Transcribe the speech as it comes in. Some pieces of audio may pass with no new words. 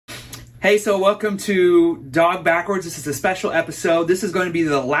Hey, so welcome to Dog Backwards. This is a special episode. This is going to be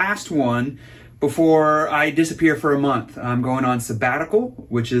the last one before I disappear for a month. I'm going on sabbatical,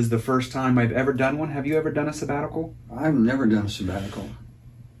 which is the first time I've ever done one. Have you ever done a sabbatical? I've never done a sabbatical.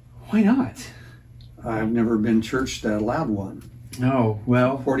 Why not? I've never been church that allowed one. Oh,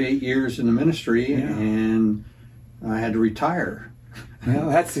 well. 48 years in the ministry, and I had to retire.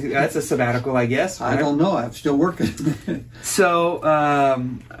 Well, that's a sabbatical, I guess. Right? I don't know. I'm still working. So,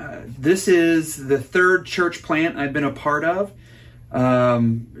 this is the third church plant I've been a part of.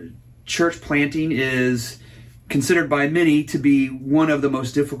 Church planting is considered by many to be one of the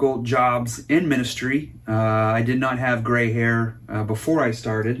most difficult jobs in ministry. I did not have gray hair before I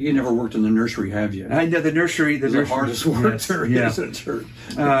started. You never worked in the nursery, have you? I know the nursery. The hardest work there is at church.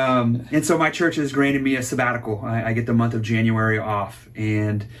 And so my church has granted me a sabbatical. I get the month of January off.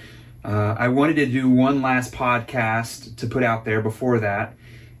 And I wanted to do one last podcast to put out there before that.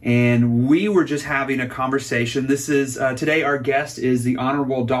 And we were just having a conversation. This is, today our guest is the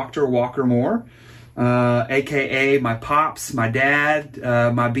Honorable Dr. Walker Moore, aka my pops, my dad,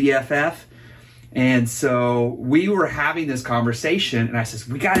 my BFF. And so we were having this conversation, and I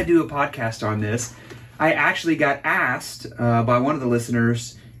said, we got to do a podcast on this. I actually got asked by one of the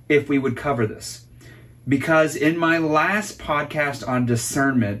listeners if we would cover this. Because in my last podcast on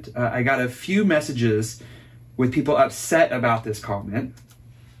discernment, I got a few messages with people upset about this comment.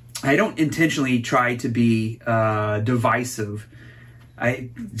 I don't intentionally try to be divisive.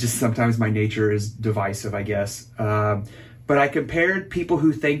 Sometimes my nature is divisive, I guess. But I compared people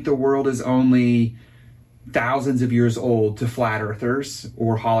who think the world is only thousands of years old to flat earthers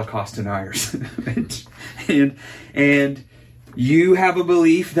or Holocaust deniers. and you have a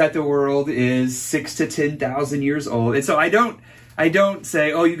belief that the world is 6,000 to 10,000 years old. And so I don't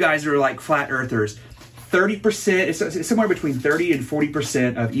say, oh, you guys are like flat earthers. 30%, it's somewhere between 30 and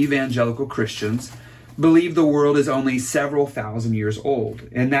 40% of evangelical Christians believe the world is only several thousand years old.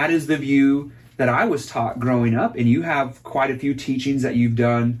 And that is the view that I was taught growing up. And you have quite a few teachings that you've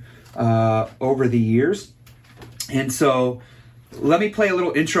done over the years. And so let me play a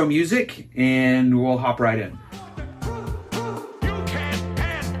little intro music and we'll hop right in.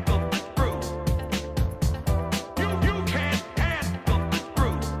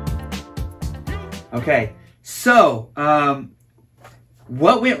 Okay, so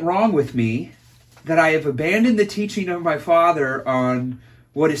what went wrong with me that I have abandoned the teaching of my father on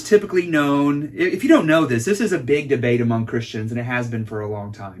what is typically known, if you don't know this is a big debate among Christians, and it has been for a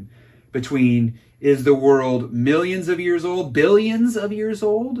long time, between is the world millions of years old, billions of years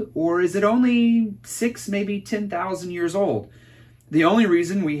old, or is it only 6,000, maybe 10,000 years old? The only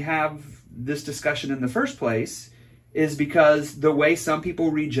reason we have this discussion in the first place is because the way some people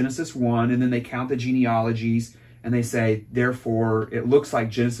read Genesis 1 and then they count the genealogies and they say, therefore, it looks like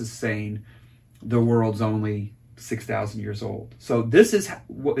Genesis is saying the world's only 6,000 years old. So is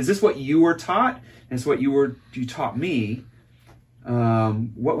this what you were taught? And it's what you taught me.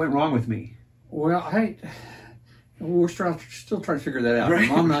 What went wrong with me? Well, we're still trying to figure that out. Right.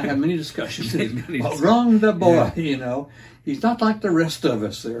 Mom and I have many discussions. What's wrong with the boy? Yeah. He's not like the rest of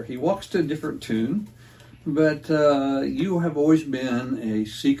us there. He walks to a different tune. But you have always been a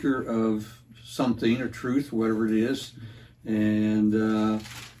seeker of something, or truth, whatever it is. And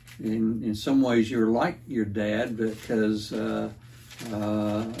in some ways you're like your dad, because we're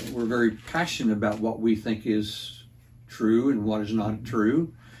very passionate about what we think is true and what is not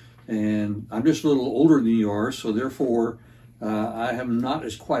true. And I'm just a little older than you are, so therefore I am not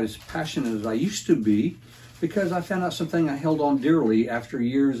quite as passionate as I used to be, because I found out something I held on dearly after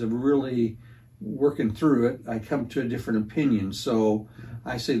years of really working through it. I come to a different opinion. So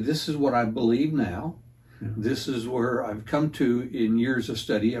I say, this is what I believe now. Yeah. This is where I've come to in years of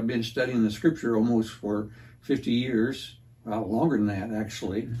study. I've been studying the scripture almost for 50 years, longer than that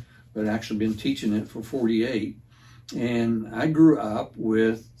actually, but actually been teaching it for 48. And I grew up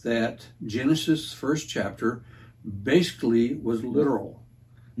with that Genesis first chapter basically was literal.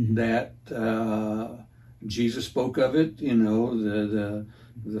 Mm-hmm. That Jesus spoke of it,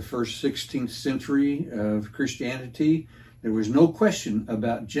 the first 16th century of Christianity. There was no question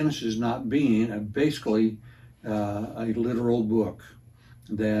about Genesis not being basically a literal book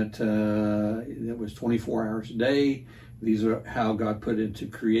that was 24 hours a day. These are how God put it into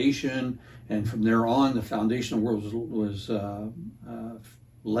creation, and from there on, the foundation of the world was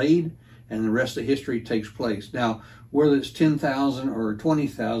laid, and the rest of history takes place. Now, whether it's 10,000 or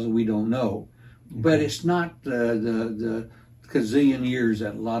 20,000, we don't know, but it's not the gazillion years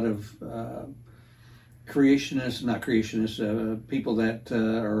that a lot of people that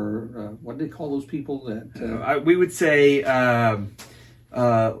are, what do they call those people that? We would say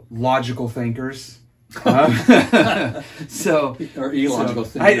logical thinkers. So or illogical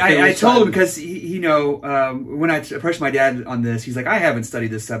so I told him, because when I approached my dad on this, he's like, I haven't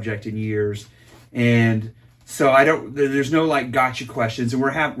studied this subject in years, and so there's no like gotcha questions, and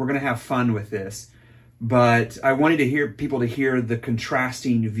we're going to have fun with this. But I wanted to hear people to hear the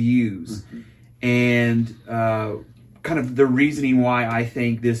contrasting views, and kind of the reasoning why I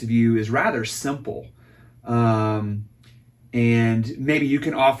think this view is rather simple. And maybe you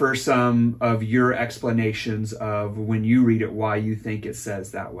can offer some of your explanations of when you read it, why you think it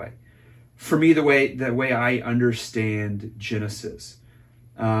says that way. For me, the way I understand Genesis,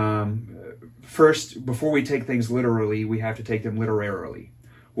 first, before we take things literally, we have to take them literarily.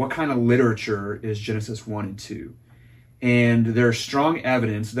 What kind of literature is Genesis 1 and 2? And there's strong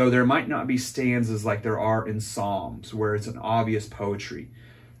evidence, though there might not be stanzas like there are in Psalms, where it's an obvious poetry.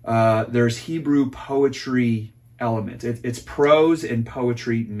 There's Hebrew poetry elements. It's prose and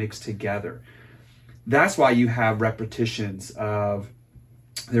poetry mixed together. That's why you have repetitions of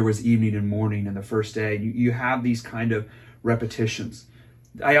there was evening and morning and the first day. You have these kind of repetitions.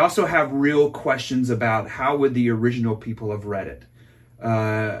 I also have real questions about how would the original people have read it.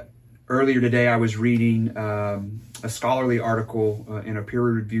 Earlier today, I was reading a scholarly article in a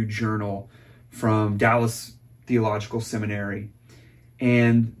peer-reviewed journal from Dallas Theological Seminary.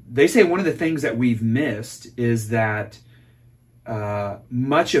 And they say one of the things that we've missed is that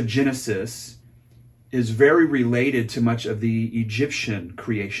much of Genesis is very related to much of the Egyptian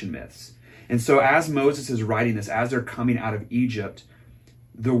creation myths. And so as Moses is writing this, as they're coming out of Egypt,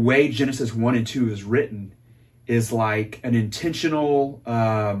 the way Genesis 1 and 2 is written is like an intentional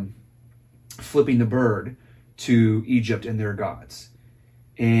flipping the bird to Egypt and their gods.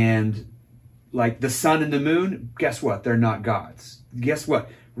 And like the sun and the moon, guess what? They're not gods. Guess what?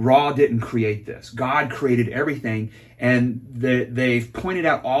 Ra didn't create this. God created everything, and they've pointed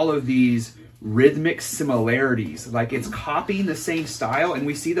out all of these rhythmic similarities. Like it's copying the same style, and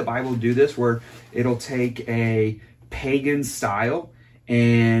we see the Bible do this where it'll take a pagan style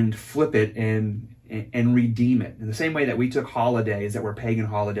and flip it and redeem it. In the same way that we took holidays that were pagan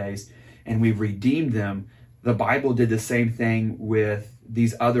holidays and we've redeemed them, the Bible did the same thing with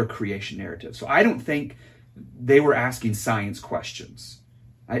these other creation narratives. So I don't think they were asking science questions.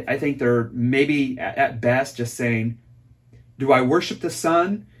 I think they're maybe at best just saying, do I worship the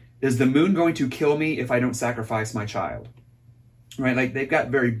sun? Is the moon going to kill me if I don't sacrifice my child? Right? Like they've got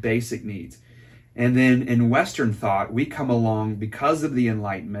very basic needs. And then in Western thought, we come along because of the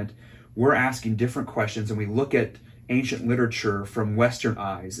Enlightenment. We're asking different questions, and we look at ancient literature from Western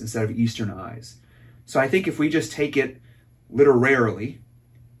eyes instead of Eastern eyes. So I think if we just take it literarily,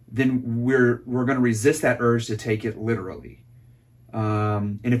 then we're going to resist that urge to take it literally.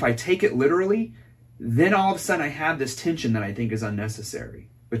 And if I take it literally, then all of a sudden I have this tension that I think is unnecessary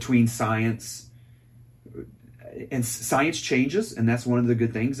between science. And science changes, and that's one of the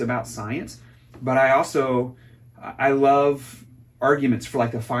good things about science. But I love arguments for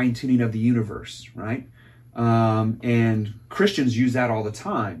like the fine-tuning of the universe, right? And Christians use that all the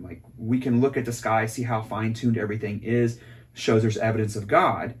time. Like we can look at the sky, see how fine-tuned everything is, shows there's evidence of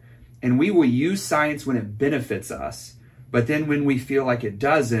God. And we will use science when it benefits us. But then when we feel like it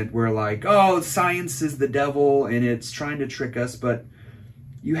doesn't, we're like, oh, science is the devil and it's trying to trick us. But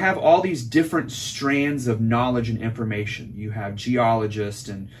you have all these different strands of knowledge and information. You have geologists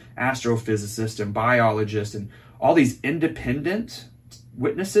and astrophysicists and biologists and all these independent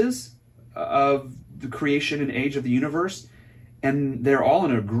witnesses of the creation and age of the universe. And they're all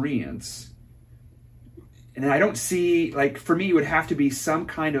in agreement. And I don't see, like, for me, it would have to be some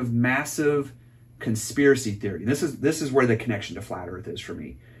kind of massive conspiracy theory. This is where the connection to flat Earth is for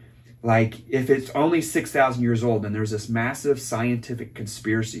me. Like, if it's only 6,000 years old, then there's this massive scientific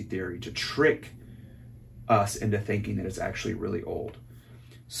conspiracy theory to trick us into thinking that it's actually really old.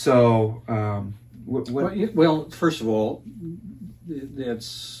 So, well, first of all,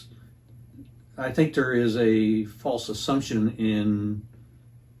 I think there is a false assumption in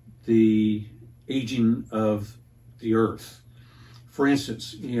the aging of the earth. For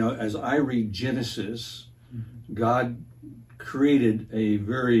instance, as I read Genesis, God created a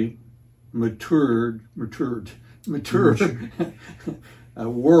very matured a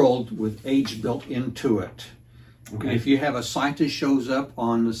world with age built into it. Okay. If you have a scientist shows up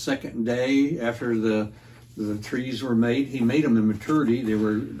on the second day after the trees were made, he made them in maturity. They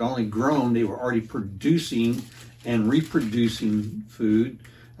were not only grown, they were already producing and reproducing food.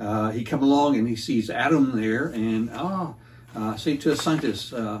 He come along and he sees Adam there, and say to a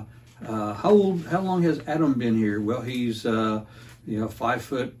scientist, how long has Adam been here? Well, he's 5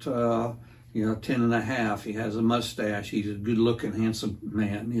 foot 10 and a half. He has a mustache. He's a good-looking, handsome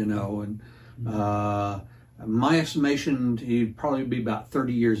man, and my estimation, he'd probably be about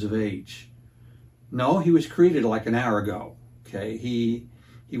 30 years of age. No, he was created like an hour ago. Okay, he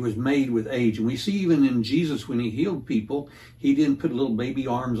was made with age, and we see even in Jesus when he healed people, he didn't put little baby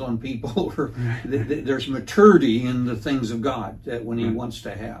arms on people. There's maturity in the things of God that when he wants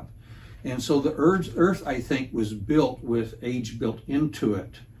to have, and so the earth, I think, was built with age built into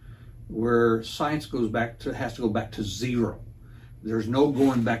it, where science has to go back to zero. There's no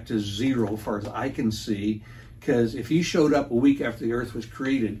going back to zero, as far as I can see. Because if you showed up a week after the earth was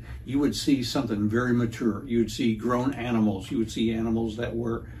created, you would see something very mature. You would see grown animals. You would see animals that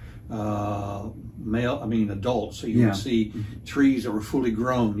were adults. So you would see trees that were fully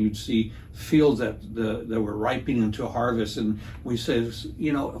grown. You'd see fields that were ripening into a harvest. And we said,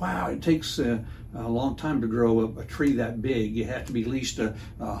 wow, it takes a long time to grow a tree that big. You have to be at least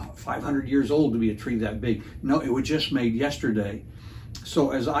 500 years old to be a tree that big. No, it was just made yesterday.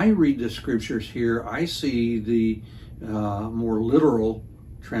 So as I read the scriptures here, I see the more literal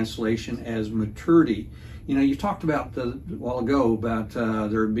translation as maturity. You talked about a while ago about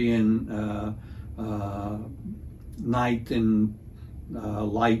there being night and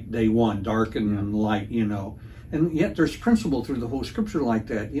light day one, dark and light, and yet there's principle through the whole scripture like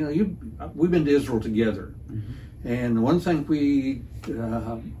that. We've been to Israel together, and one thing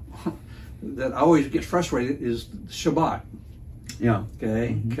that always gets frustrated is Shabbat. Yeah.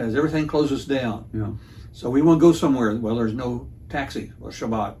 Okay. Because everything closes down. Yeah. So we want to go somewhere. Well, there's no taxi or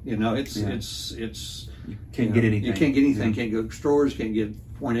Shabbat. It's. You can't get anything. You can't get anything. Can't go to stores. Can't get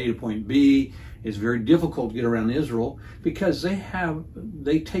point A to point B. It's very difficult to get around Israel because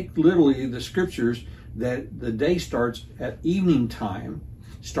they take literally the scriptures that the day starts at evening time,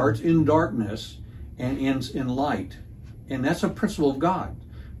 starts in darkness, and ends in light, and that's a principle of God.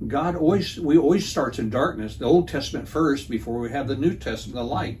 God always starts in darkness. The Old Testament first, before we have the New Testament, the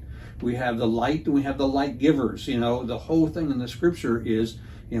light. We have the light, and we have the light givers. The whole thing in the Scripture is,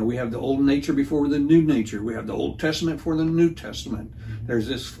 we have the old nature before the new nature. We have the Old Testament before the New Testament. There's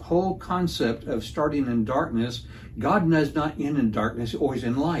this whole concept of starting in darkness. God does not end in darkness; always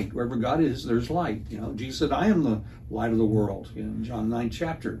in light. Wherever God is, there's light. Jesus said, "I am the light of the world." In John 9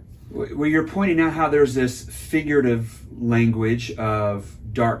 chapter. Well, you're pointing out how there's this figurative language of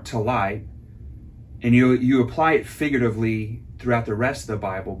dark to light, and you apply it figuratively throughout the rest of the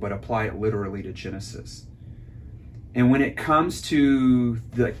Bible, but apply it literally to Genesis. And when it comes to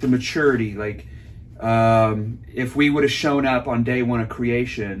the maturity, if we would have shown up on day one of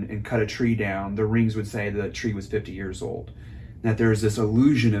creation and cut a tree down, the rings would say the tree was 50 years old, that there's this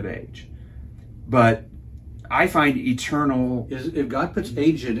illusion of age. But I find eternal. If God puts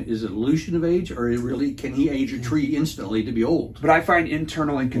age in it, is it illusion of age, or can he age a tree instantly to be old? But I find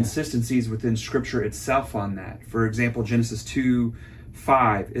internal inconsistencies within Scripture itself on that. For example, Genesis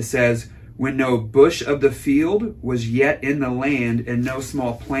 2:5, it says, "When no bush of the field was yet in the land, and no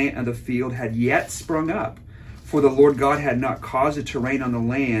small plant of the field had yet sprung up, for the Lord God had not caused it to rain on the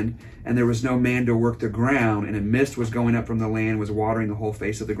land, and there was no man to work the ground, and a mist was going up from the land, was watering the whole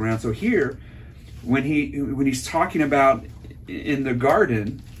face of the ground." So here, when he's talking about in the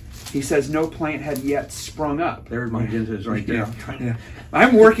garden, he says no plant had yet sprung up. There's my Genesis right there. Yeah.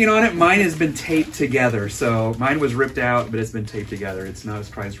 I'm working on it. Mine has been taped together. So mine was ripped out, but it's been taped together. It's not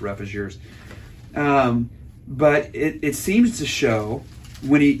probably as rough as yours. But it seems to show,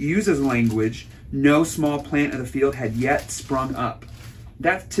 when he uses language, no small plant of the field had yet sprung up.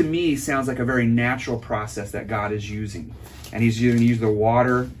 That to me sounds like a very natural process that God is using. And he's going to use the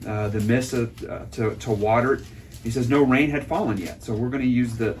water, the mist to water it. He says no rain had fallen yet, so we're going to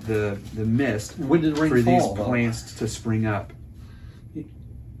use the mist when did the rain for fall, these plants to spring up.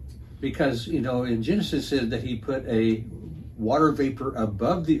 Because in Genesis it said that he put a water vapor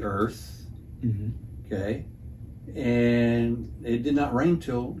above the earth, okay, and it did not rain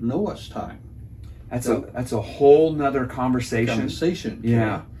till Noah's time. That's a whole nother conversation. Okay?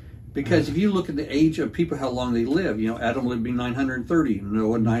 Yeah. Because if you look at the age of people, how long they live, Adam lived to be 930,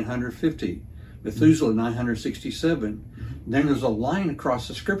 Noah 950, Methuselah 967. Then there's a line across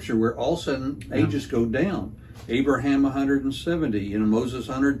the scripture where all of a sudden ages go down. Abraham 170, Moses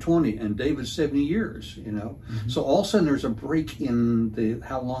 120, and David 70 years, So all of a sudden there's a break in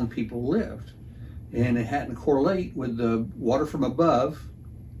how long people lived. And it hadn't correlate with the water from above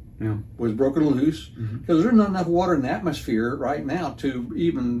was broken loose, because there's not enough water in the atmosphere right now to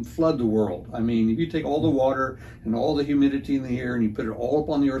even flood the world. I mean, if you take all the water and all the humidity in the air and you put it all up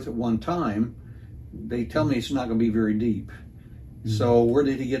on the earth at one time, they tell me it's not going to be very deep. So where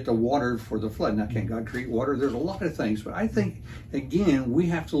did he get the water for the flood? Now, can God create water? There's a lot of things, but I think, again, we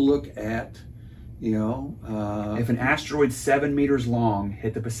have to look at, if an asteroid 7 meters long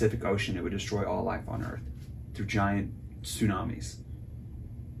hit the Pacific Ocean, it would destroy all life on Earth through giant tsunamis.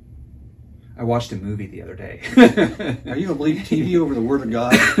 I watched a movie the other day. Are you going to believe TV over the Word of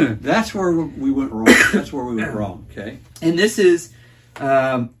God? That's where we went wrong. That's where we went wrong, okay? And this is,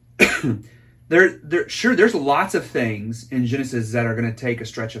 there's lots of things in Genesis that are going to take a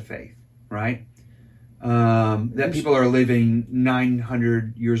stretch of faith, right? That people are living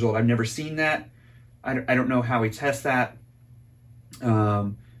 900 years old. I've never seen that. I don't know how we test that.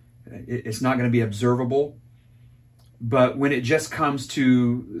 It's not going to be observable. But when it just comes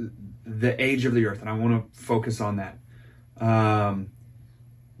to the age of the earth, and I want to focus on that.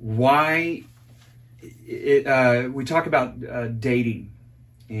 We talk about dating,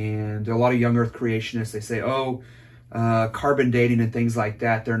 and a lot of young earth creationists, they say, carbon dating and things like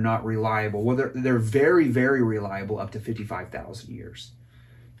that, they're not reliable. Well, they're very, very reliable up to 55,000 years.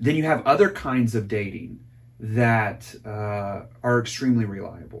 Then you have other kinds of dating that are extremely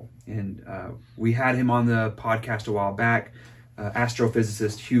reliable. And we had him on the podcast a while back,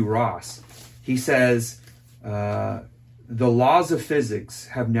 astrophysicist Hugh Ross. He says the laws of physics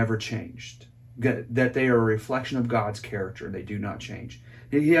have never changed, that they are a reflection of God's character. They do not change.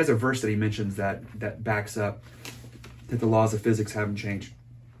 He has a verse that he mentions that backs up that the laws of physics haven't changed.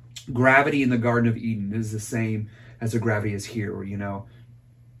 Gravity in the Garden of Eden is the same as the gravity is here, And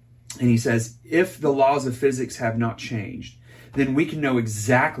he says, if the laws of physics have not changed, then we can know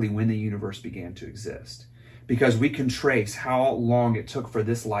exactly when the universe began to exist, because we can trace how long it took for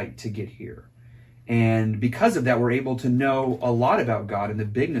this light to get here. And because of that, we're able to know a lot about God and the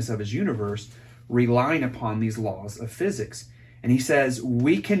bigness of his universe, relying upon these laws of physics. And he says,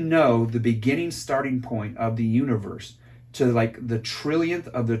 we can know the beginning starting point of the universe to like the trillionth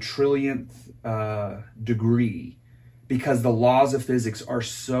of the trillionth degree, because the laws of physics are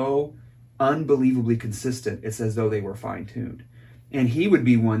so unbelievably consistent. It's as though they were fine-tuned. And he would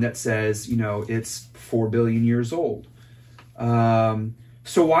be one that says, it's 4 billion years old.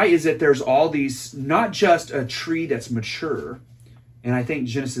 So why is it there's all these, not just a tree that's mature, and I think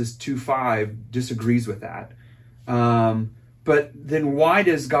Genesis 2:5 disagrees with that, but then why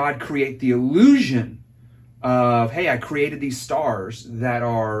does God create the illusion of, hey, I created these stars that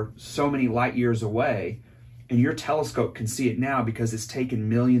are so many light years away, and your telescope can see it now because it's taken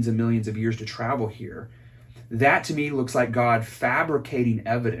millions and millions of years to travel here? That to me looks like God fabricating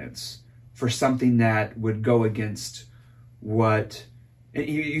evidence for something that would go against what...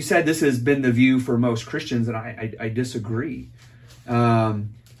 You said this has been the view for most Christians, and I disagree.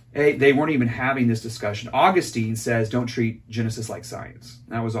 They weren't even having this discussion. Augustine says, don't treat Genesis like science.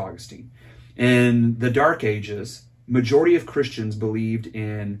 That was Augustine. In the Dark Ages, majority of Christians believed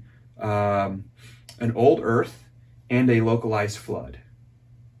in an old earth and a localized flood.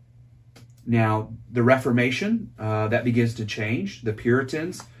 Now, the Reformation, that begins to change. The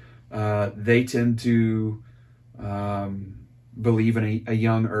Puritans, they tend to believe in a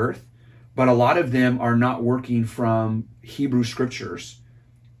young earth, but a lot of them are not working from Hebrew scriptures.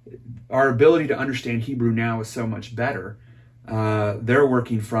 Our ability to understand Hebrew now is so much better. They're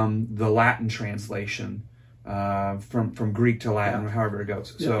working from the Latin translation, from Greek to Latin, however it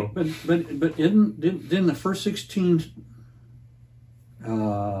goes. Yeah, so, but didn't the first 16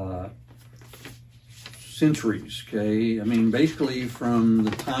 centuries, okay? I mean, basically from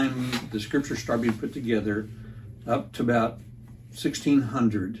the time the scriptures started being put together up to about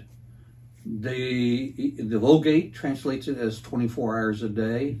 1600, the Vulgate translates it as 24 hours a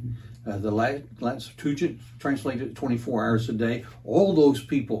day. The Latin Septuagint translated it 24 hours a day. All those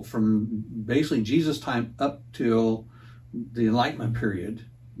people from basically Jesus' time up till the Enlightenment period,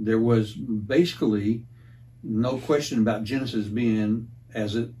 there was basically no question about Genesis being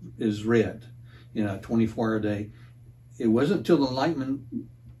as it is read, 24 hour a day. It wasn't until the Enlightenment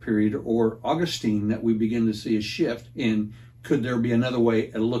period or Augustine that we begin to see a shift in, could there be another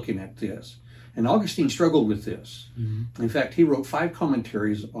way of looking at this? And Augustine struggled with this. Mm-hmm. In fact, he wrote 5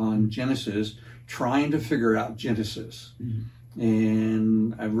 commentaries on Genesis, trying to figure out Genesis. Mm-hmm.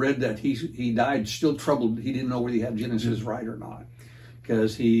 And I've read that he died still troubled. He didn't know whether he had Genesis right or not,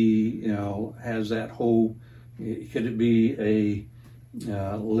 because he has that whole, could it be a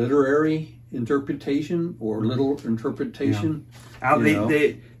literary interpretation or literal interpretation?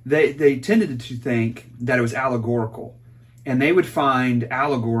 Yeah. They tended to think that it was allegorical. And they would find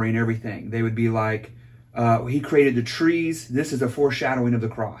allegory in everything. They would be like, he created the trees. This is a foreshadowing of the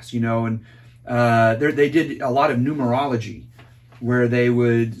cross, And they did a lot of numerology, where they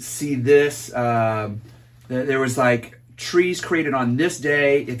would see this. There was like trees created on this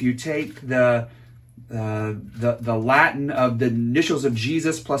day, if you take the Latin of the initials of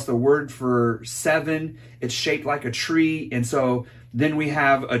Jesus plus the word for 7, it's shaped like a tree, and so then we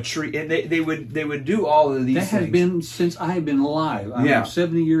have a tree, and they would do all of these things. That has been since I've been alive. I'm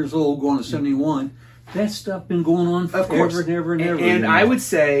 70 years old, going to 71. That stuff been going on forever and ever and ever. And I would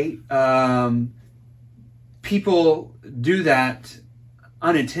say people do that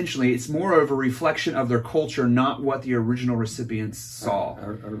unintentionally. It's more of a reflection of their culture, not what the original recipients saw.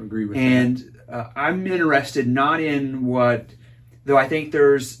 I agree with and, that. And I'm interested not in what, though I think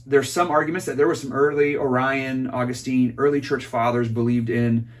there's some arguments that there were some early Orion, Augustine, early church fathers believed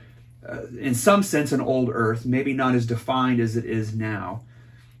in some sense, an old earth, maybe not as defined as it is now.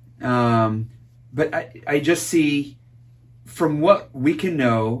 But I just see, from what we can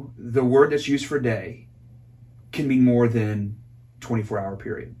know, the word that's used for day can mean more than 24-hour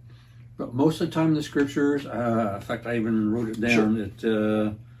period. But most of the time in the scriptures, in fact, I even wrote it down,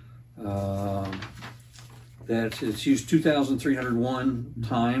 that it's used 2,301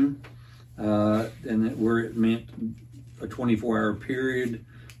 time, and where it meant a 24-hour period.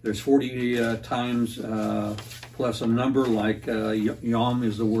 There's 40 times plus a number like yom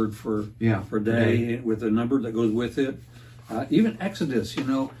is the word for day, with a number that goes with it. Even Exodus,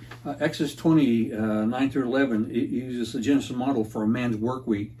 Exodus 20, 9 through 11, it uses the Genesis model for a man's work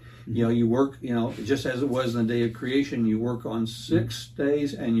week. You work, just as it was in the day of creation, you work on 6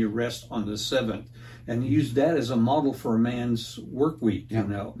 days and you rest on the 7th. And use that as a model for a man's work week,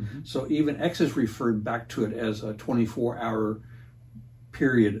 So even Exodus referred back to it as a 24-hour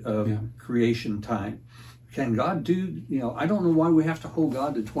period of creation time. Can God do, I don't know why we have to hold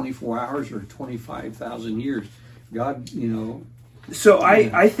God to 24 hours or 25,000 years. God, So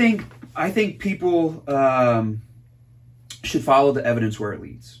I think people should follow the evidence where it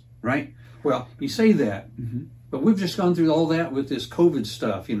leads, right? Well, you say that, but we've just gone through all that with this COVID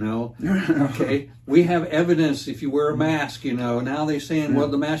stuff, Okay, we have evidence if you wear a mask, Now they're saying, well,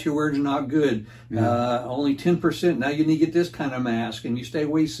 the mask you're wearing is not good. Only 10%. Now you need to get this kind of mask, and you stay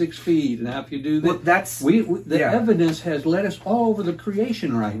away 6 feet. And now if you do that, the evidence has led us all over the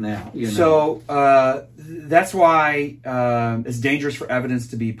creation right now. So that's why it's dangerous for evidence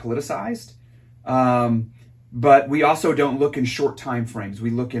to be politicized. But we also don't look in short time frames. We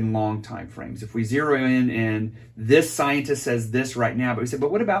look in long time frames. If we zero in and this scientist says this right now, but we say, but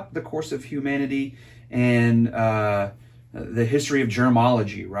what about the course of humanity and the history of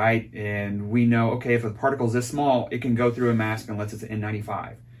germology, right? And we know, okay, if a particle is this small, it can go through a mask unless it's an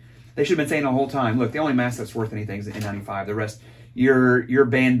N95. They should have been saying the whole time, look, the only mask that's worth anything is the N95. The rest, your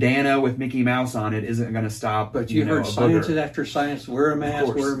bandana with Mickey Mouse on it isn't going to stop. But you heard scientist after science, wear a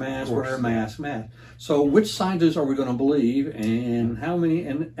mask, wear a mask, wear a mask. So which scientists are we going to believe, and how many?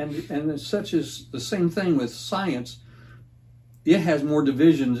 And such is the same thing with science. It has more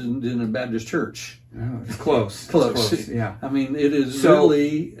divisions than the Baptist church. Oh, it's close. Close. Yeah. I mean, it is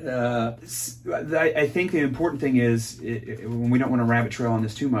really. I think the important thing is, we don't want to rabbit trail on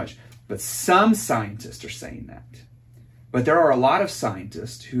this too much, but some scientists are saying that. But there are a lot of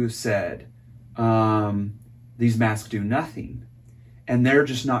scientists who have said these masks do nothing, and they're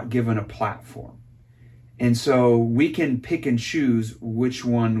just not given a platform. And so we can pick and choose which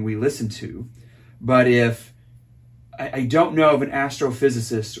one we listen to. But if I don't know of an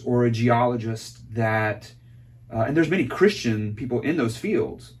astrophysicist or a geologist that, and there's many Christian people in those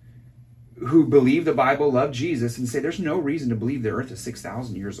fields who believe the Bible, love Jesus, and say there's no reason to believe the earth is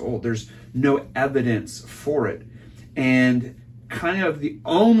 6,000 years old. There's no evidence for it. And kind of the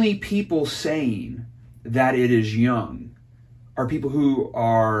only people saying that it is young are people who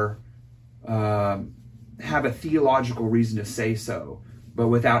are have a theological reason to say so, but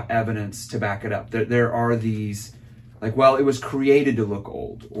without evidence to back it up. There are these, like, well, it was created to look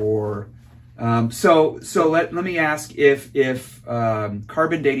old, or so let me ask, if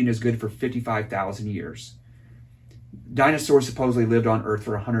carbon dating is good for 55,000 years, dinosaurs supposedly lived on Earth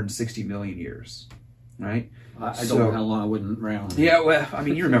for 160 million years, right? I don't know how long I wouldn't round. Yeah, well, I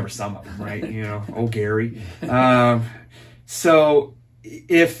mean, you remember some of them, right? Old Gary. So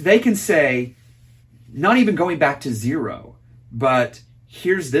if they can say, not even going back to zero, but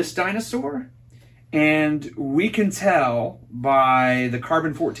here's this dinosaur, and we can tell by the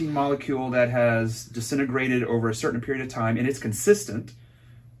carbon-14 molecule that has disintegrated over a certain period of time, and it's consistent,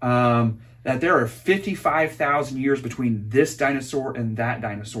 that there are 55,000 years between this dinosaur and that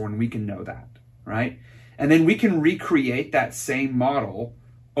dinosaur, and we can know that, right? And then we can recreate that same model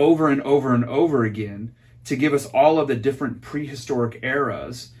over and over and over again to give us all of the different prehistoric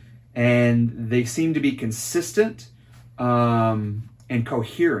eras, and they seem to be consistent and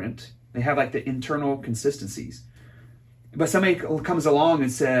coherent. They have like the internal consistencies. But somebody comes along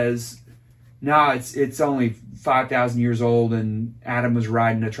and says, no, it's only 5,000 years old and Adam was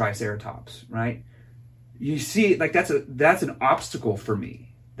riding a Triceratops, right? You see, like that's an obstacle for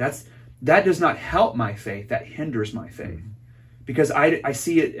me. That does not help my faith. That hinders my faith. Because I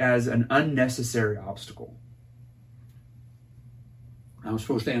see it as an unnecessary obstacle. I'm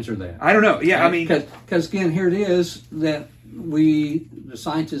supposed to answer that. I don't know. Yeah, I mean... Because again, here it is that the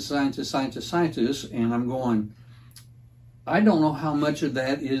scientists, and I'm going, I don't know how much of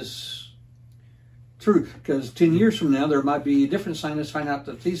that is true. Because 10 years from now, there might be different scientists find out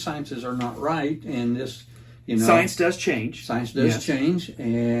that these sciences are not right, and this, Science does change. Science does change,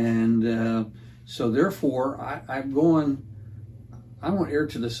 and so therefore, I'm going... I want to err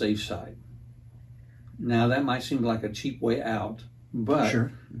to the safe side. Now, that might seem like a cheap way out, but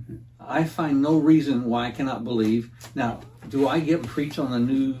sure. I find no reason why I cannot believe. Now, do I get preach on the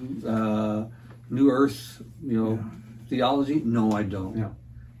new earth, theology? No, I don't. Yeah.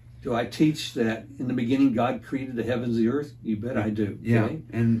 Do I teach that in the beginning God created the heavens and the earth? You bet I do. Yeah. Okay?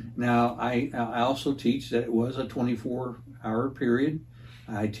 And now, I also teach that it was a 24-hour period.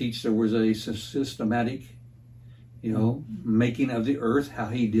 I teach there was a systematic making of the earth, how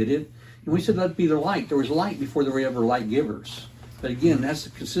he did it. And we said let be the light. There was light before there were ever light givers. But again, that's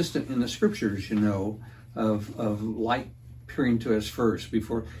consistent in the scriptures, of light appearing to us first.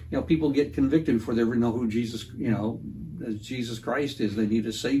 Before, people get convicted before they ever know who Jesus Christ is. They need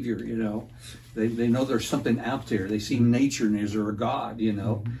a Savior, They know there's something out there. They see nature and is there a God,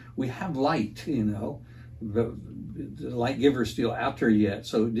 We have light, The light giver is still out there yet.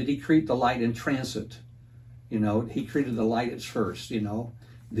 So did he create the light in transit? He created the light at first,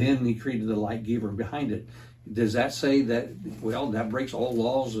 then he created the light giver behind it. Does that say that, that breaks all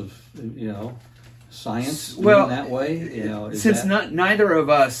laws of, science in that way? Since neither of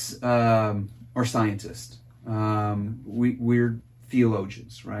us are scientists, we're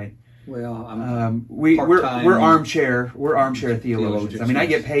theologians, right? Well, we're armchair theologians. I mean, yes. I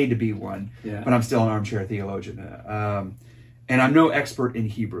get paid to be one, but I'm still an armchair theologian. And I'm no expert in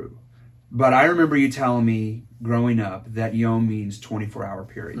Hebrew. But I remember you telling me growing up that Yom means 24-hour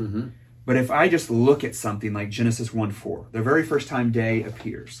period. Mm-hmm. But if I just look at something like Genesis 1:4, the very first time day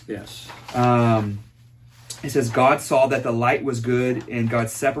appears. Yes. It says, God saw that the light was good, and God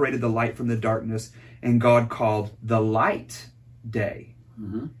separated the light from the darkness, and God called the light day.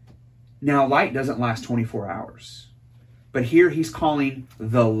 Mm-hmm. Now, light doesn't last 24 hours. But here he's calling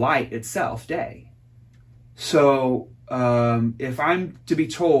the light itself day. So if I'm to be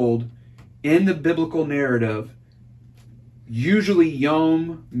told... in the biblical narrative, usually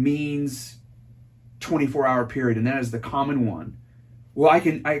Yom means 24-hour period, and that is the common one. Well, I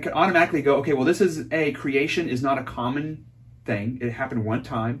can automatically go, okay, well, this is creation is not a common thing. It happened one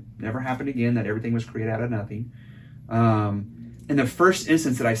time, never happened again, that everything was created out of nothing. In the first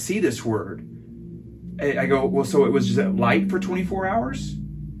instance that I see this word, I go, well, so it was just light for 24 hours?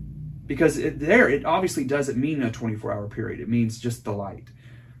 Because it obviously doesn't mean a 24-hour period. It means just the light.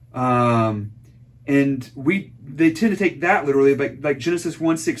 And they tend to take that literally, but like Genesis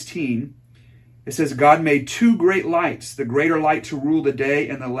 1:16, it says, God made two great lights, the greater light to rule the day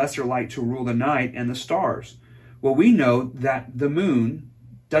and the lesser light to rule the night, and the stars. Well, we know that the moon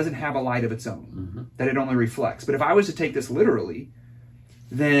doesn't have a light of its own, that it only reflects. But if I was to take this literally,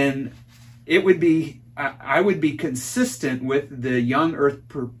 then it would be, I would be consistent with the young earth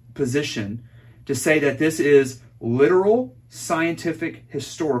position to say that this is literal, scientific,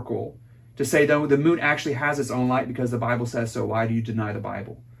 historical, to say that the moon actually has its own light because the Bible says so. Why do you deny the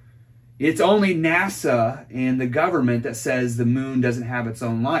Bible? It's only NASA and the government that says the moon doesn't have its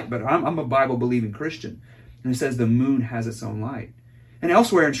own light. But I'm a Bible-believing Christian, and it says the moon has its own light. And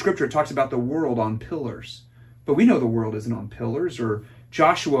elsewhere in Scripture, it talks about the world on pillars. But we know the world isn't on pillars. Or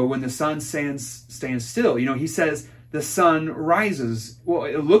Joshua, when the sun stands still, he says the sun rises. Well,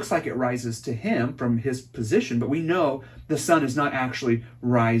 it looks like it rises to him from his position, but we know the sun is not actually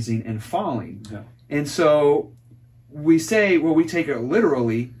rising and falling. Yeah. And so we say, well, we take it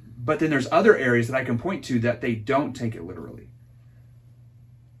literally, but then there's other areas that I can point to that they don't take it literally.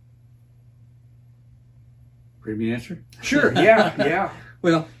 Ready me answer? Sure, yeah.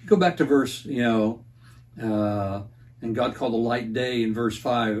 Well, go back to verse, and God called the light day in verse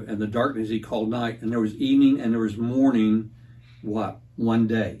 5, and the darkness he called night, and there was evening and there was morning, one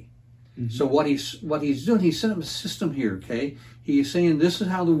day. Mm-hmm. So what he's doing, he set up a system here, okay? He's saying this is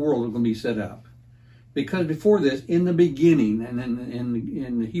how the world is going to be set up. Because before this, in the beginning, and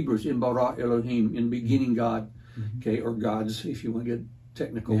in the Hebrews, in bara Elohim, in the beginning God, okay, or gods, if you want to get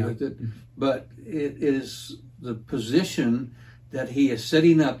technical with it. But it is the position that he is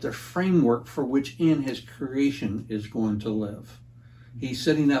setting up the framework for which in his creation is going to live. He's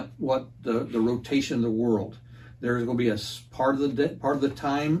setting up what the rotation of the world. There's going to be a part of the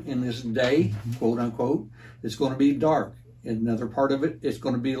time in this day, quote unquote, it's going to be dark. Another part of it, it's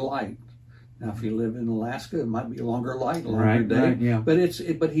going to be light. Now, if you live in Alaska, it might be longer light, longer day. Right, yeah.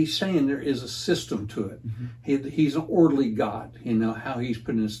 But he's saying there is a system to it. He's an orderly God. You know how he's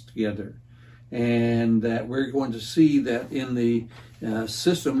putting this together, and that we're going to see that in the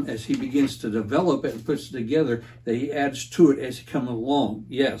system as he begins to develop it and puts it together, that he adds to it as he comes along.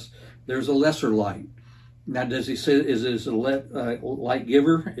 Yes, there's a lesser light. Now, does he say is it a light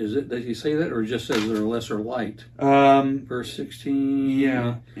giver? Does he say that, or just says there's a lesser light? Verse 16.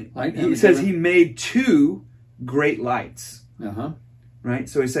 Yeah, he says he made two great lights. Right.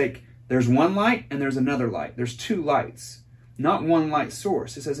 So he's like, there's one light and there's another light. There's two lights, not one light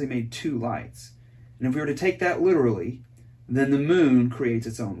source. It says he made two lights, and if we were to take that literally, then the moon creates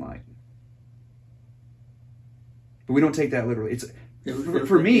its own light. But we don't take that literally.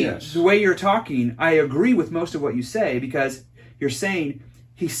 For me, yes. The way you're talking, I agree with most of what you say, because you're saying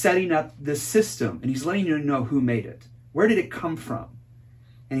he's setting up this system and he's letting you know who made it. Where did it come from?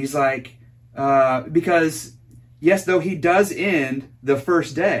 And he's like, because yes, though he does end the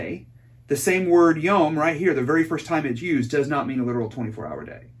first day, the same word yom right here, the very first time it's used, does not mean a literal 24-hour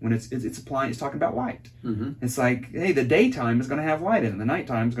day. When it's applying, it's talking about light. It's like, hey, the daytime is going to have light in it, and the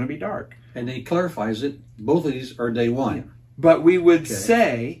nighttime is going to be dark. And he clarifies it. Both of these are day one. Yeah. But we would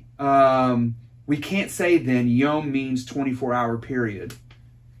say, we can't say then yom means 24-hour period,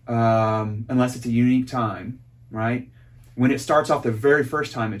 unless it's a unique time, right? When it starts off the very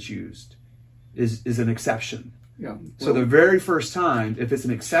first time it's used is an exception. Yeah. So the very first time, if it's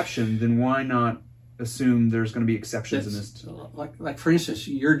an exception, then why not assume there's going to be exceptions in this? Like for instance,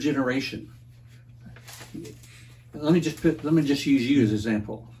 your generation. Let me just use you as an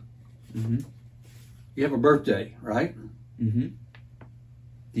example. You have a birthday, right? Do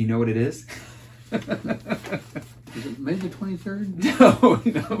you know what it is? Is it May the 23rd?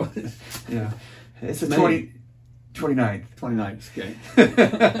 No. Yeah. It's the 29th. 29th, okay.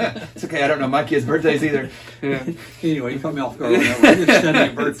 It's okay, I don't know my kids' birthdays either. Yeah. Anyway, you caught me off guard. We're just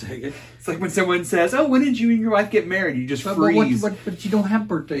sending a birthday. It's like when someone says, oh, when did you and your wife get married? You just freeze. But you don't have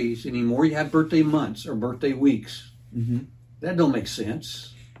birthdays anymore. You have birthday months or birthday weeks. That don't make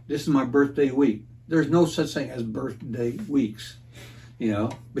sense. This is my birthday week. There's no such thing as birthday weeks, you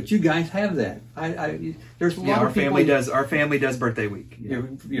know. But you guys have that. There's a lot of people. Our family does birthday week. Yeah.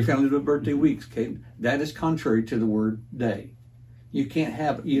 Your family does birthday weeks. Okay, that is contrary to the word day. You can't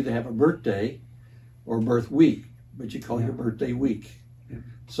either have a birthday or birth week, but you call your birthday week. Yeah.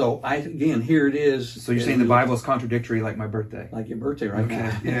 So here it is. So you're saying the Bible is contradictory, like my birthday, like your birthday, right?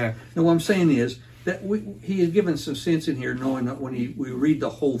 Okay. Yeah. No, what I'm saying is that he has given some sense in here, knowing that when we read the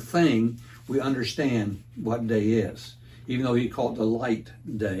whole thing, we understand what day is. Even though he called the light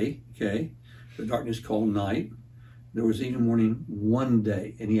day, okay, the darkness called night, there was even morning one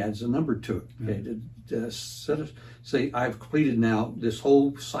day, and he adds a number to it, okay, to say, I've completed now this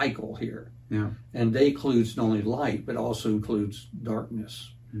whole cycle here. Yeah. And day includes not only light, but also includes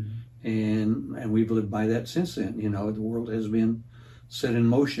darkness. And we've lived by that since then. You know, the world has been set in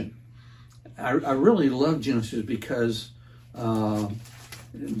motion. I really love Genesis because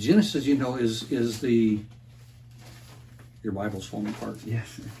Genesis, you know, is the... Your Bible's falling apart.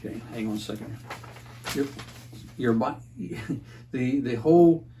 Yes. Okay, hang on a second. The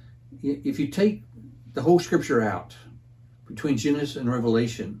whole... If you take the whole Scripture out, between Genesis and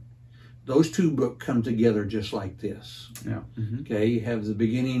Revelation, those two books come together just like this. Yeah. Okay, you have the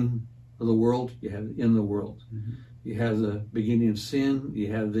beginning of the world, you have the end of the world. You have the beginning of sin,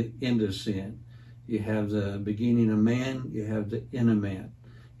 you have the end of sin. You have the beginning of man, you have the end of man.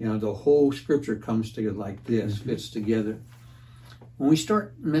 You know, the whole Scripture comes together like this, fits together. When we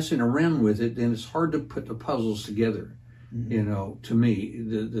start messing around with it, then it's hard to put the puzzles together. You know, to me,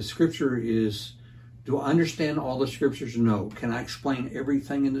 the Scripture is, do I understand all the Scriptures? No. Can I explain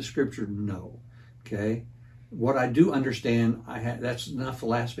everything in the Scripture? No. Okay? What I do understand, that's enough to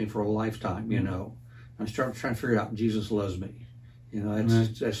last me for a lifetime, you know. I'm trying to figure out Jesus loves me. You know,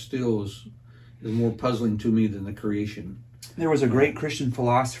 that still is more puzzling to me than the creation. There was a great Christian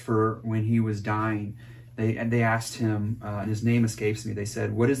philosopher when he was dying. They asked him, and his name escapes me. They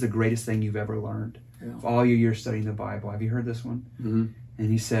said, "What is the greatest thing you've ever learned? Of all your years studying the Bible, have you heard this one?"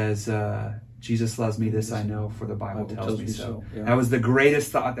 And he says, "Jesus loves me. This I know, for the Bible tells me so." Yeah. That was the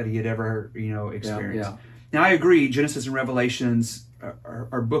greatest thought that he had ever, experienced. Now I agree. Genesis and Revelations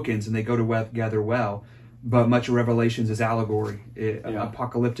are bookends, and they go together well. But much of Revelations is allegory,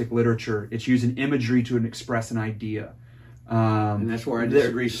 apocalyptic literature. It's using imagery to express an idea. And that's where I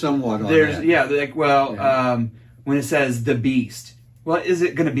disagree somewhat on there's, that. Yeah, like, well, when it says the beast, well, is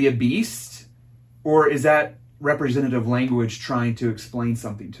it going to be a beast? Or is that representative language trying to explain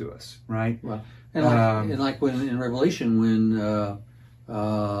something to us, right? Well, and like when in Revelation, when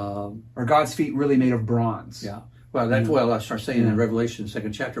are God's feet really made of bronze? Yeah. Well, that's I start saying in Revelation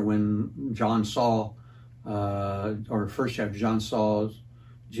 2nd chapter, when John saw, or first chapter, John saw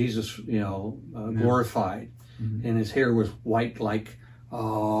Jesus, glorified, and his hair was white like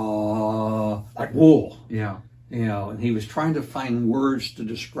wool. Yeah. And he was trying to find words to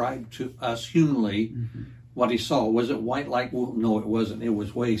describe to us humanly what he saw. Was it white like wool? No, it wasn't. It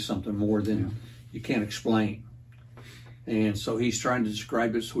was way something more than you can't explain. And so he's trying to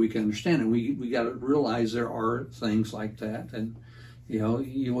describe it so we can understand it. We got to realize there are things like that. And,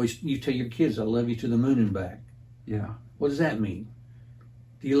 you tell your kids, I love you to the moon and back. Yeah. What does that mean?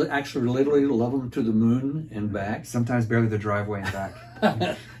 Do you actually literally love them to the moon and back? Sometimes barely the driveway and back.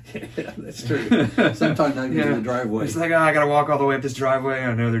 Yeah, that's true. Sometimes not even the driveway. It's like, I got to walk all the way up this driveway.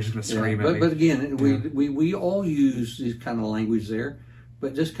 I know they're just going to scream at me. But again, we all use this kind of language there.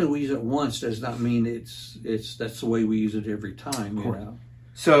 But just because we use it once does not mean that's the way we use it every time.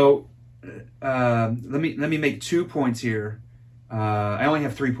 So let me make 2 points here. I only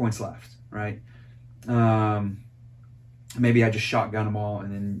have 3 points left, right? Maybe I just shotgun them all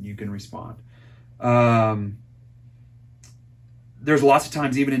and then you can respond. There's lots of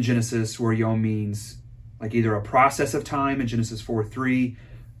times, even in Genesis, where yom means like either a process of time in Genesis 4:3,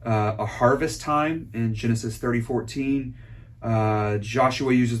 a harvest time in Genesis 30:14.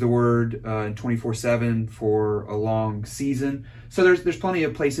 Joshua uses the word in 24/7 for a long season. So there's plenty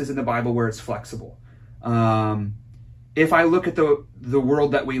of places in the Bible where it's flexible. If I look at the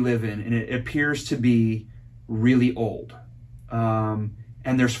world that we live in, and it appears to be really old, and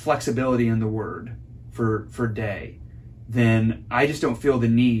there's flexibility in the word for day, then I just don't feel the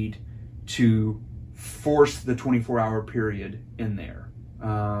need to force the 24-hour period in there.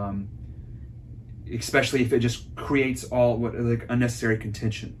 Especially if it just creates all unnecessary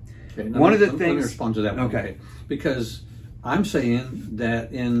contention. Okay, one of the things. Let me respond to that one. Okay. Because I'm saying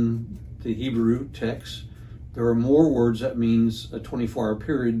that in the Hebrew text, there are more words that means a 24-hour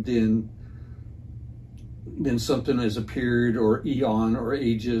period than something as a period or eon or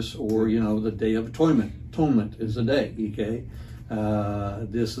aegis or the day of atonement. Atonement is a day. Okay.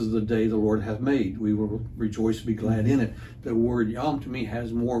 This is the day the Lord hath made. We will rejoice and be glad in it. The word yom to me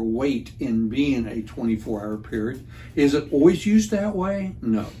has more weight in being a 24-hour period. Is it always used that way?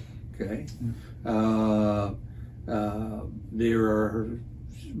 No. Okay. There are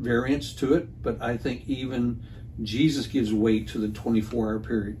variants to it, but I think even Jesus gives weight to the 24-hour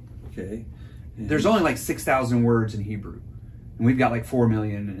period. Okay. And there's only like 6,000 words in Hebrew, and we've got like 4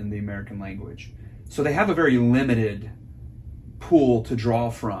 million in the American language. So they have a very limited pool to draw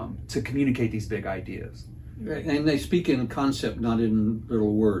from to communicate these big ideas. And they speak in concept, not in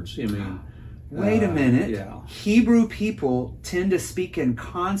little words. I mean, wait a minute. Yeah. Hebrew people tend to speak in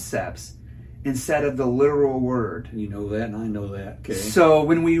concepts instead of the literal word. You know that, and I know that. Okay. So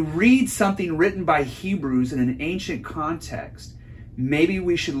when we read something written by Hebrews in an ancient context, maybe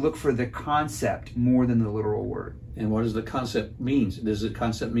we should look for the concept more than the literal word. And what does the concept mean? Does the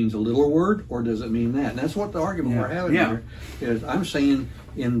concept mean a literal word, or does it mean that? And that's what the argument we're having here is. I'm saying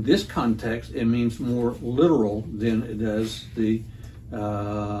in this context, it means more literal than it does the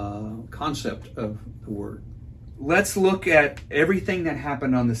concept of the word. Let's look at everything that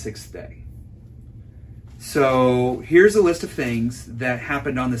happened on the sixth day. So here's a list of things that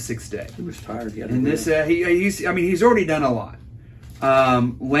happened on the sixth day. He was tired. And this, he's already done a lot.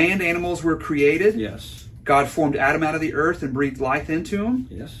 Land animals were created. Yes. God formed Adam out of the earth and breathed life into him.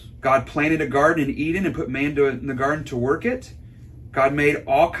 Yes. God planted a garden in Eden and put man in the garden to work it. God made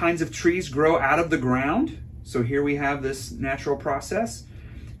all kinds of trees grow out of the ground. So here we have this natural process.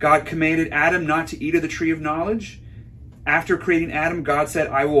 God commanded Adam not to eat of the tree of knowledge. After creating Adam, God said,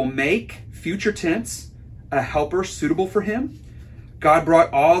 I will make, future tense, a helper suitable for him. God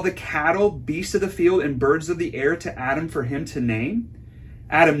brought all the cattle, beasts of the field, and birds of the air to Adam for him to name.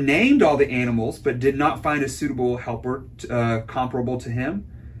 Adam named all the animals, but did not find a suitable helper comparable to him.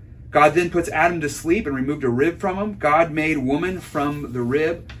 God then puts Adam to sleep and removed a rib from him. God made woman from the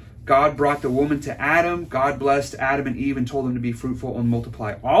rib. God brought the woman to Adam. God blessed Adam and Eve and told them to be fruitful and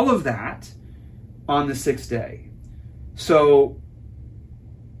multiply. All of that on the sixth day. So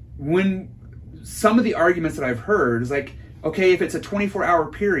when some of the arguments that I've heard is like, okay, if it's a 24-hour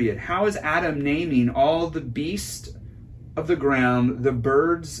period, how is Adam naming all the beasts of the ground, the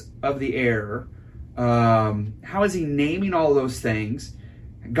birds of the air? How is he naming all those things?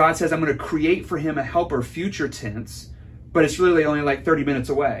 God says, I'm going to create for him a helper, future tense. but it's really only like 30 minutes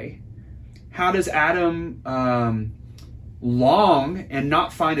away. How does Adam long and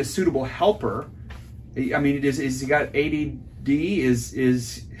not find a suitable helper? I mean, is he got ADD? Is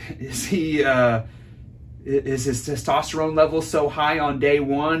he is his testosterone level so high on day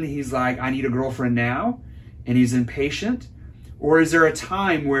one he's like, I need a girlfriend now, and he's impatient? Or is there a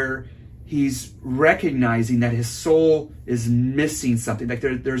time where he's recognizing that his soul is missing something, like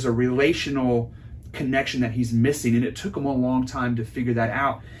there's a relational connection that he's missing, and it took him a long time to figure that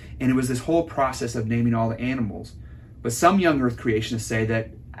out, and it was this whole process of naming all the animals. But some young earth creationists say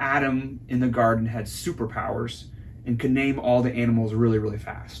that Adam in the garden had superpowers and could name all the animals really, really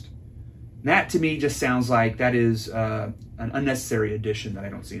fast. And that to me just sounds like that is an unnecessary addition that I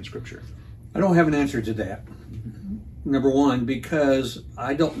don't see in Scripture. I don't have an answer to that. Number one, because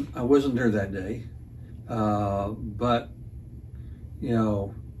I wasn't there that day, but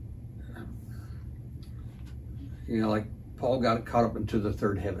like Paul got caught up into the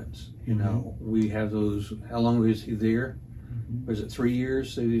third heavens. We have those. How long was he there? Was it 3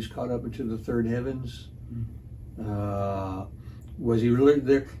 years that he's caught up into the third heavens? Was he really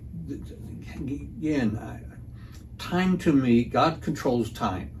there? Again, time to me, God controls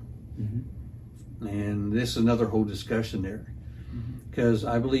time. And this is another whole discussion there. Because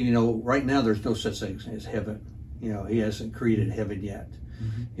I believe, right now there's no such thing as heaven. He hasn't created heaven yet.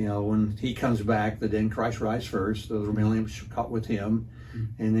 When he comes back, the dead in Christ rise first, the millennium caught with him,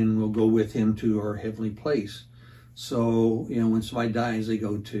 and then we'll go with him to our heavenly place. So, when somebody dies, they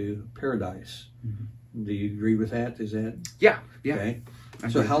go to paradise. Do you agree with that? Is that? Yeah. Okay.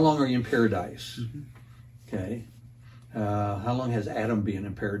 So how long are you in paradise? Okay. How long has Adam been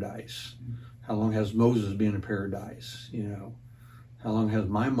in paradise? How long has Moses been in paradise? How long has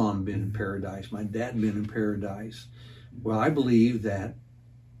my mom been in paradise? My dad been in paradise? Well, I believe that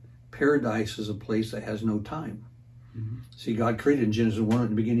paradise is a place that has no time. See, God created in Genesis 1 at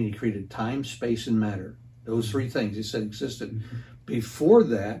the beginning, he created time, space, and matter. Those three things he said existed. Before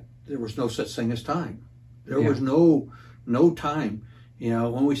that, there was no such thing as time. There was no time.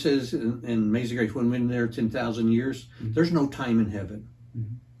 When we says in Amazing Grace, when we've been there 10,000 years, there's no time in heaven.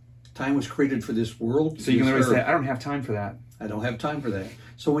 Time was created for this world. So you can literally say, I don't have time for that. I don't have time for that.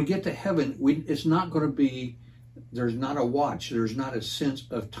 So when we get to heaven, it's not going to be, there's not a watch. There's not a sense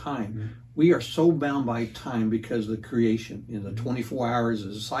of time. We are so bound by time because of the creation. The 24 hours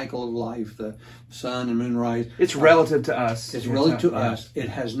is a cycle of life, the sun and moon rise. It's relative to us. It's relative to us. It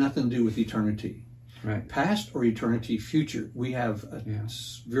has nothing to do with eternity. Right. Past or eternity, future. We have a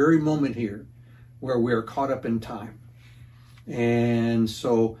very moment here where we're caught up in time. And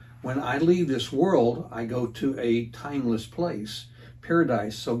so when I leave this world, I go to a timeless place,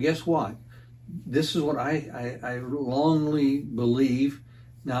 paradise. So guess what? This is what I longly believe.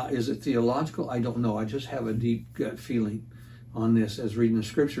 Now, is it theological? I don't know. I just have a deep gut feeling on this as reading the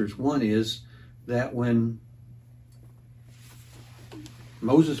scriptures. One is that when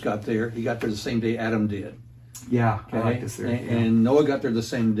Moses got there, he got there the same day Adam did. Yeah, okay? I like this theory. And Noah got there the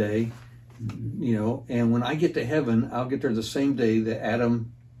same day, and when I get to heaven, I'll get there the same day that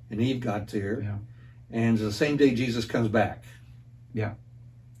Adam and Eve got there. Yeah. And the same day Jesus comes back. Yeah.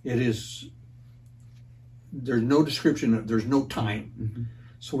 There's no description, there's no time.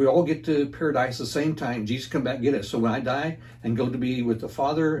 So we all get to paradise the same time. Jesus come back and get us. So when I die and go to be with the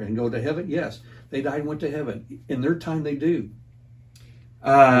Father and go to heaven, yes, they died and went to heaven. In their time, they do.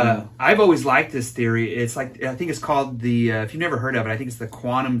 I've always liked this theory. It's like, I think it's called the, if you've never heard of it, I think it's the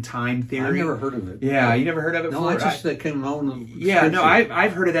quantum time theory. I've never heard of it. Yeah, you never heard of it before? No, that came on. Yeah, no,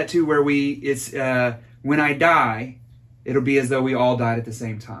 I've heard of that too, where it's when I die, it'll be as though we all died at the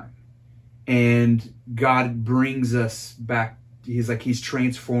same time. And God brings us back. He's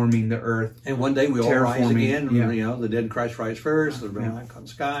transforming the earth. And one day we all rise again. Yeah. The dead in Christ rise first. The red caught in the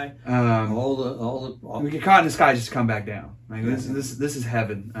sky. We get caught in the sky, just come back down. Like, this is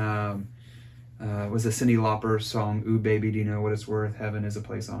heaven. Was a Cyndi Lauper song, "Ooh Baby, Do You Know What It's Worth? Heaven is a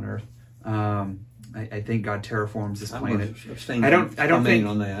Place on Earth." I think God terraports this planet. I don't think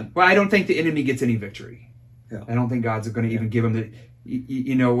on that. Well, I don't think the enemy gets any victory. Yeah. I don't think God's going to even give him the.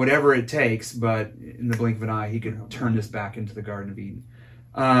 Whatever it takes, but in the blink of an eye, he could turn this back into the Garden of Eden.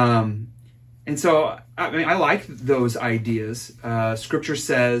 And so, I like those ideas. Scripture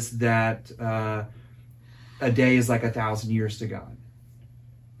says that a day is like 1,000 years to God,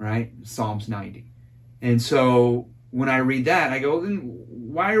 right? Psalms 90. And so, when I read that, I go, then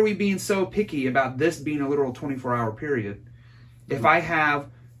why are we being so picky about this being a literal 24-hour period? If I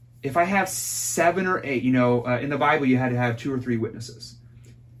have 7 or 8, in the Bible you had to have 2 or 3 witnesses.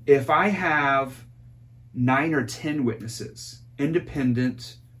 If I have 9 or 10 witnesses,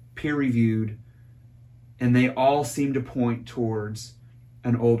 independent, peer-reviewed, and they all seem to point towards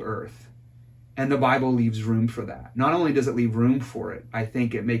an old earth. And the Bible leaves room for that. Not only does it leave room for it, I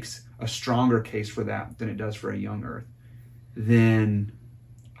think it makes a stronger case for that than it does for a young earth. Then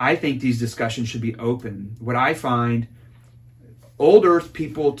I think these discussions should be open. What I find, old earth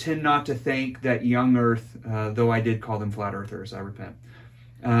people tend not to think that young earth, though I did call them flat earthers, I repent.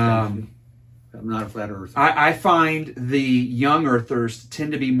 I'm not a flat earther. I find the young earthers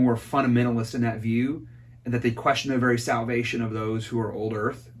tend to be more fundamentalist in that view, and that they question the very salvation of those who are old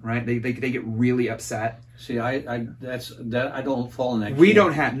earth, right? They get really upset. See, I don't fall in that. We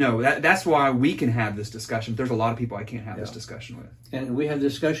don't have, no, that's why we can have this discussion. There's a lot of people I can't have this discussion with. And we have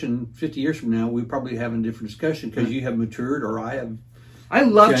discussion 50 years from now, we probably have a different discussion because you have matured or I have. I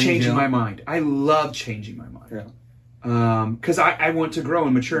love changing my mind. I love changing my mind. Yeah. Because I want to grow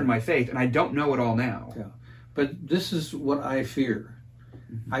and mature in my faith, and I don't know it all now. Yeah. But this is what I fear.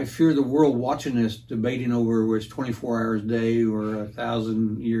 I fear the world watching this, debating over whether it's 24 hours a day or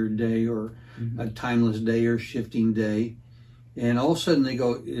 1,000-year day or a timeless day or shifting day. And all of a sudden they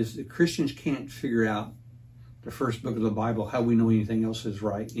go, is the Christians can't figure out the first book of the Bible, how we know anything else is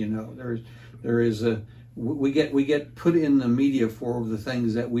right. You know, we get put in the media for the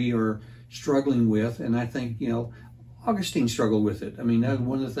things that we are struggling with. And I think, you know, Augustine struggled with it. I mean, that was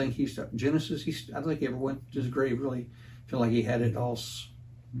one of the things Genesis, I don't think he ever went to his grave really feel like he had it all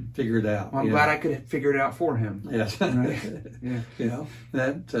figured out. Well, I'm glad I could figure it out for him. Yes. Right? Yeah. You know,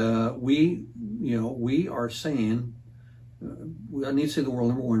 that we are saying, I need to say the world,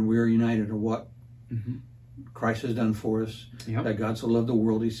 number one, we are united in what Christ has done for us. Yep. That God so loved the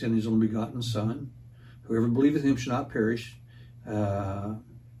world, he sent his only begotten Son. Whoever believeth in him shall not perish.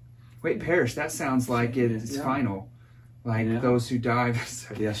 Wait, perish, that sounds like it's final. Like those who die.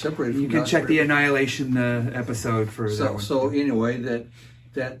 Separated from You can God, check the Annihilation episode for that one. So anyway,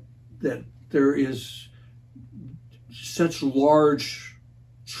 that there is such large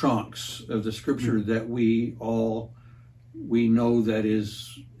chunks of the Scripture that we know that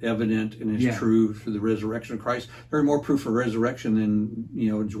is evident and is true for the resurrection of Christ. There's more proof of resurrection than,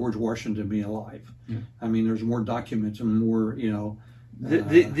 you know, George Washington being alive. Yeah. I mean, there's more documents and more, you know.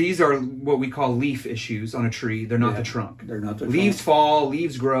 These are what we call leaf issues on a tree. They're not the trunk. They're not the leaves trunk. fall,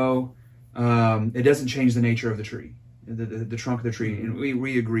 leaves grow. It doesn't change the nature of the tree, the trunk of the tree, and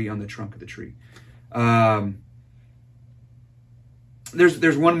we agree on the trunk of the tree.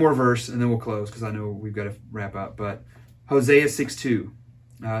 There's one more verse, and then we'll close because I know we've got to wrap up. But Hosea 6:2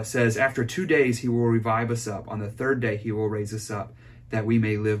 says, "After 2 days he will revive us up. On the third day he will raise us up, that we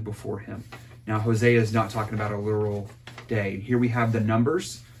may live before him." Now Hosea is not talking about a literal day. Here we have the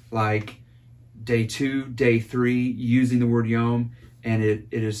numbers like day 2, day 3, using the word yom, and it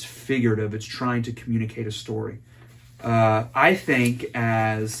is figurative. It's trying to communicate a story. I think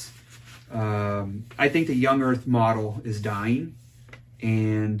the young earth model is dying,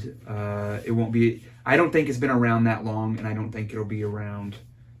 and it won't be. I don't think it's been around that long, and I don't think it'll be around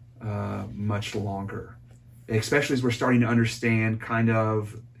much longer. Especially as we're starting to understand kind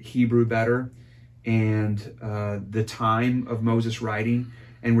of Hebrew better and the time of Moses writing,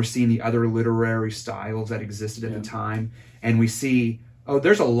 and we're seeing the other literary styles that existed at the time, and we see,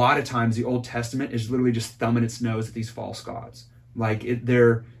 there's a lot of times the Old Testament is literally just thumbing its nose at these false gods. Like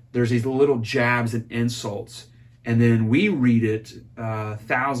there's these little jabs and insults, and then we read it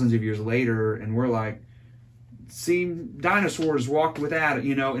thousands of years later, and we're like, see, dinosaurs walked with Adam,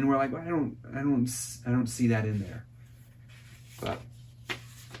 you know, and we're like, well, I don't see that in there. But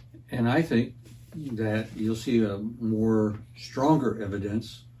and I think that you'll see a more stronger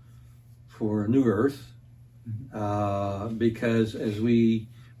evidence for a new earth, because as we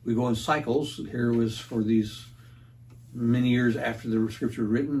go in cycles. Here was for these many years after the Scripture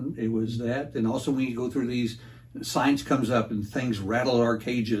was written, it was that. And also when you go through these, science comes up and things rattle our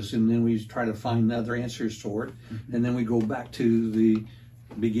cages, and then we try to find other answers for it. And then we go back to the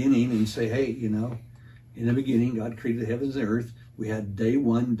beginning and say, hey, you know, in the beginning God created the heavens and the earth. We had day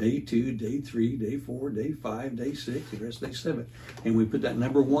 1, day 2, day 3, day 4, day 5, day 6, the rest day 7. And we put that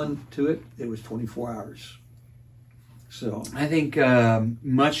number 1 to it, it was 24 hours. So I think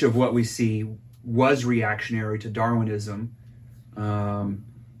much of what we see was reactionary to Darwinism.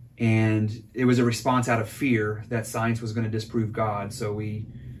 And it was a response out of fear that science was going to disprove God. So we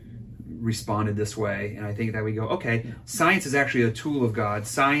responded this way. And I think that we go, okay, science is actually a tool of God.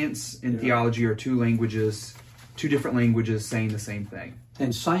 Science and theology are two different languages saying the same thing.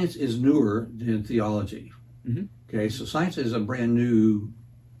 And science is newer than theology. Okay, so science is a brand new,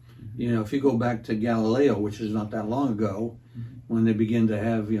 you know, if you go back to Galileo, which is not that long ago, when they began to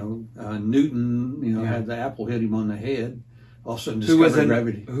have, you know, Newton, you know, had the apple hit him on the head, all of a sudden discovered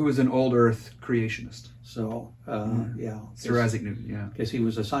gravity. Who was an old earth creationist. So, Sir Isaac Newton, yeah. Because he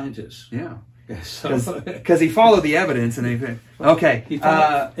was a scientist. Yeah. Because he followed the evidence and he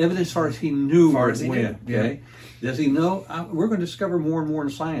followed evidence as far as he knew where it went. Okay. Does he know? We're going to discover more and more in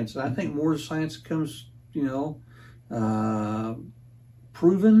science. And I think more science comes,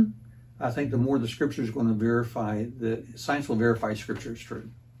 proven. I think the more the Scripture is going to verify, the science will verify Scripture is true.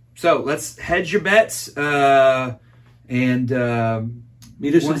 So let's hedge your bets and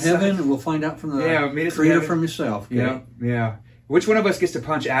meet us in heaven, and we'll find out from the Creator from Himself. Okay? Yeah. Which one of us gets to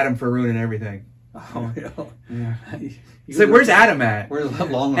punch Adam for ruining everything? Oh, yeah. So where's Adam at? Where's that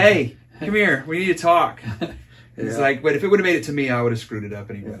long? Hey, come here. We need to talk. It's like, but if it would have made it to me, I would have screwed it up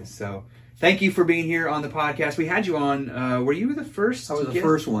anyway. Yeah. So thank you for being here on the podcast. We had you on. Were you the first? I was the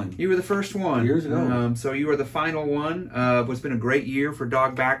first one. You were the first one. Years ago. So you were the final one. It's been a great year for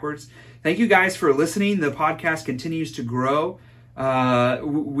Dog Backwards. Thank you guys for listening. The podcast continues to grow.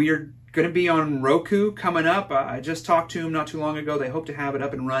 We are going to be on Roku coming up. I just talked to them not too long ago. They hope to have it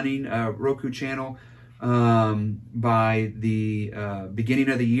up and running, Roku channel, by the beginning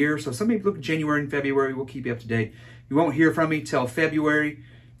of the year. So somebody look at January and February. We'll keep you up to date. You won't hear from me till February.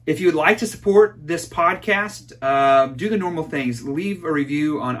 If you would like to support this podcast, do the normal things. Leave a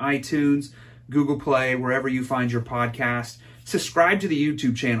review on iTunes, Google Play, wherever you find your podcast. Subscribe to the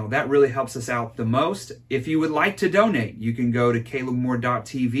YouTube channel. That really helps us out the most. If you would like to donate, you can go to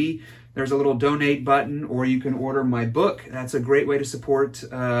calebmoore.tv. There's a little donate button, or you can order my book. That's a great way to support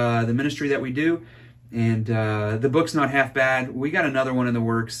the ministry that we do. And the book's not half bad. We got another one in the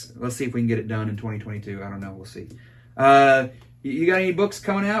works. Let's see if we can get it done in 2022. I don't know. We'll see. You got any books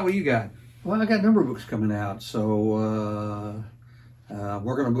coming out? What do you got? Well, I got a number of books coming out. So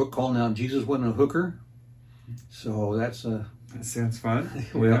working on a book called now Jesus Wasn't a Hooker. So that sounds fun.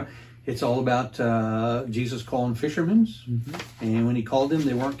 Well, it's all about Jesus calling fishermen. Mm-hmm. And when he called them,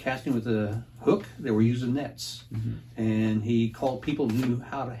 they weren't casting with a hook. They were using nets. Mm-hmm. And he called people who knew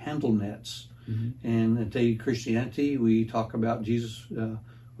how to handle nets. Mm-hmm. And in today's Christianity, we talk about Jesus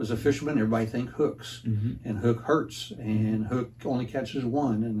was a fisherman. Everybody think hooks. Mm-hmm. And hook hurts. And hook only catches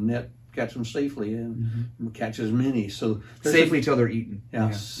one. And the net catches them safely and catches many. So safely till they're eaten.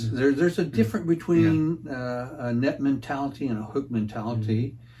 Yes. Yeah. There's a difference between a net mentality and a hook mentality.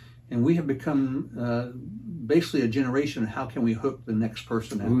 Mm-hmm. And we have become basically a generation of how can we hook the next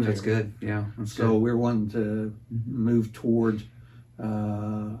person out. Ooh, that's good. Yeah. So we're wanting to move toward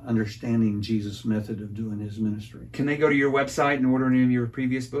understanding Jesus' method of doing his ministry. Can they go to your website and order any of your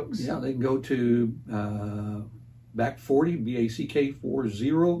previous books? Yeah, they can go to back40,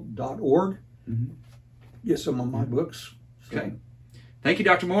 BACK40.org. Mm-hmm. Get some of my books. So. Okay. Thank you,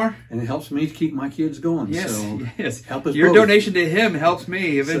 Dr. Moore. And it helps me to keep my kids going. Yes, so yes. Help us Your both. donation to him helps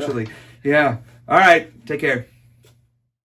me eventually. Yeah. All right. Take care.